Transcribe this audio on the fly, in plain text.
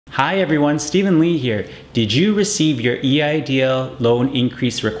Hi everyone, Stephen Lee here. Did you receive your EIDL loan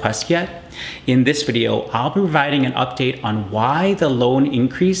increase request yet? In this video, I'll be providing an update on why the loan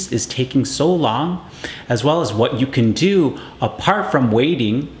increase is taking so long, as well as what you can do apart from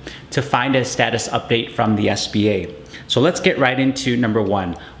waiting to find a status update from the SBA. So let's get right into number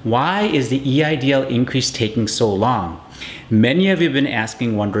one. Why is the EIDL increase taking so long? Many of you have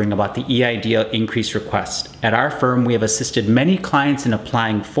been wondering about the EIDL increase request. At our firm, we have assisted many clients in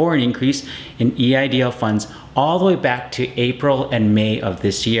applying for an increase in EIDL funds all the way back to April and May of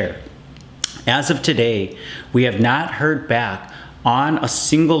this year. As of today, we have not heard back on a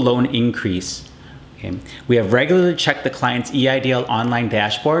single loan increase. Okay. We have regularly checked the client's EIDL online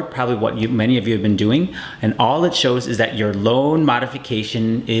dashboard, probably what many of you have been doing, and all it shows is that your loan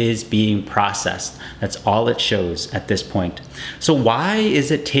modification is being processed. That's all it shows at this point. So why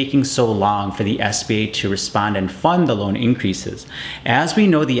is it taking so long for the SBA to respond and fund the loan increases? As we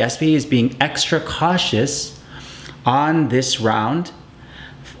know, the SBA is being extra cautious on this round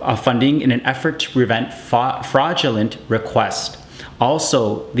of funding in an effort to prevent fraudulent requests.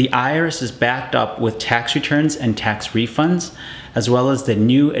 Also, the IRS is backed up with tax returns and tax refunds, as well as the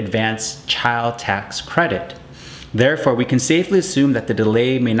new advanced child tax credit. Therefore, we can safely assume that the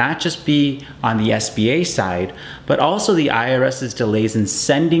delay may not just be on the SBA side, but also the IRS's delays in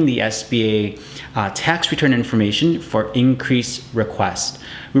sending the SBA tax return information for increase request.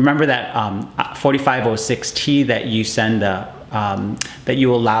 Remember that 4506T that you send that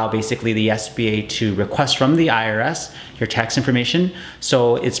you allow basically the SBA to request from the IRS your tax information.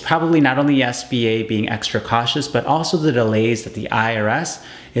 So it's probably not only SBA being extra cautious, but also the delays that the IRS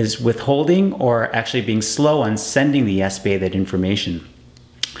is withholding or actually being slow on sending the SBA that information.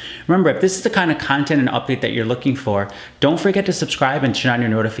 Remember, if this is the kind of content and update that you're looking for, don't forget to subscribe and turn on your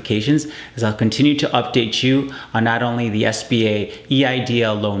notifications, as I'll continue to update you on not only the SBA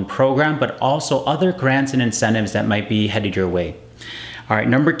EIDL loan program, but also other grants and incentives that might be headed your way. All right,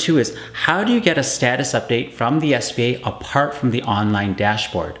 number two is, how do you get a status update from the SBA apart from the online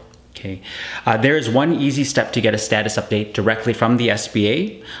dashboard? Okay. There is one easy step to get a status update directly from the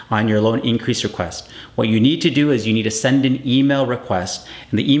SBA on your loan increase request. What you need to do is you need to send an email request,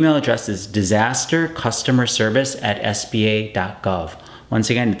 and the email address is disastercustomerservice@sba.gov.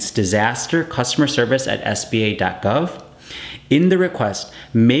 Once again, it's disastercustomerservice@sba.gov. In the request,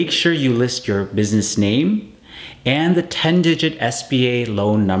 make sure you list your business name and the 10-digit SBA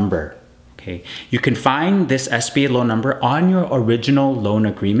loan number. Okay. You can find this SBA loan number on your original loan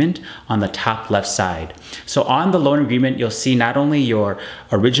agreement on the top left side. So on the loan agreement, you'll see not only your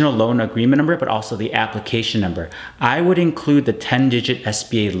original loan agreement number, but also the application number. I would include the 10-digit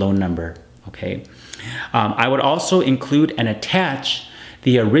SBA loan number. Okay. I would also include and attach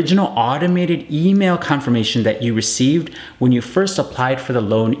the original automated email confirmation that you received when you first applied for the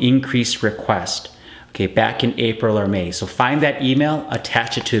loan increase request. Okay, back in April or May. So find that email,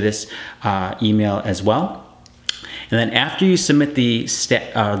 attach it to this email as well. And then after you submit the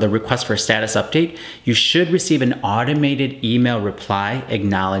request for a status update, you should receive an automated email reply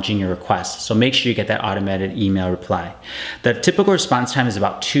acknowledging your request. So make sure you get that automated email reply. The typical response time is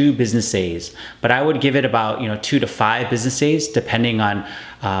about 2 business days, but I would give it about 2 to 5 business days, depending on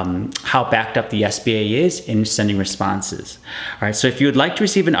how backed up the SBA is in sending responses. All right, so if you would like to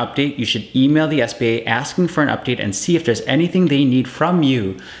receive an update, you should email the SBA asking for an update and see if there's anything they need from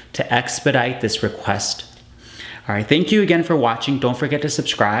you to expedite this request. All right, thank you again for watching. Don't forget to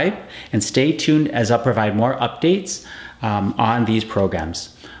subscribe and stay tuned as I'll provide more updates on these programs.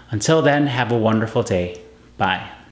 Until then, have a wonderful day. Bye.